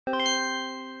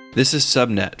This is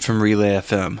Subnet from Relay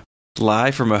FM.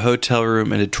 Live from a hotel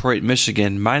room in Detroit,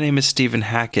 Michigan, my name is Stephen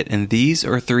Hackett, and these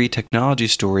are 3 technology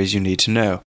stories you need to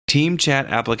know. Team chat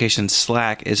application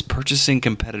Slack is purchasing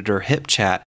competitor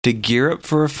HipChat to gear up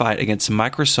for a fight against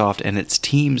Microsoft and its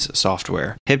Teams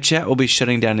software. HipChat will be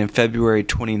shutting down in February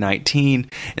 2019,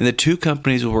 and the 2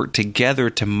 companies will work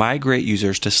together to migrate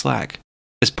users to Slack.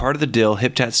 As part of the deal,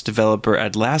 HipChat's developer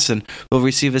Atlassian will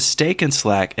receive a stake in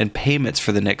Slack and payments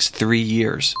for the next 3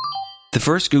 years. The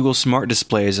first Google Smart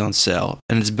Display is on sale,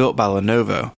 and it's built by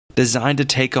Lenovo. Designed to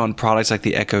take on products like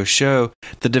the Echo Show,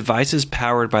 the device is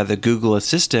powered by the Google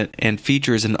Assistant and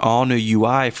features an all-new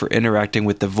UI for interacting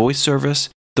with the voice service,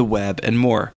 the web, and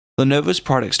more. Lenovo's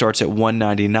product starts at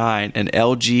 $199, and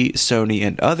LG, Sony,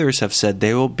 and others have said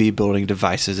they will be building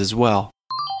devices as well.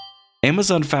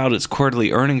 Amazon filed its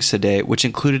quarterly earnings today, which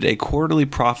included a quarterly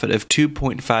profit of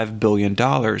 $2.5 billion,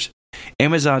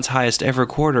 Amazon's highest ever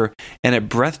quarter, and a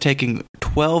breathtaking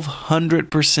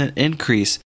 1,200%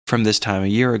 increase from this time a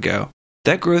year ago.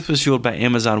 That growth was fueled by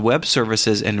Amazon Web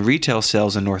Services and retail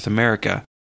sales in North America.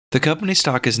 The company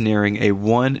stock is nearing a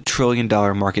 $1 trillion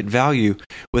market value,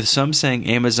 with some saying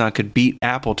Amazon could beat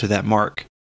Apple to that mark.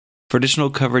 For additional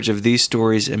coverage of these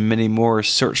stories and many more,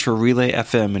 search for Relay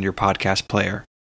FM in your podcast player.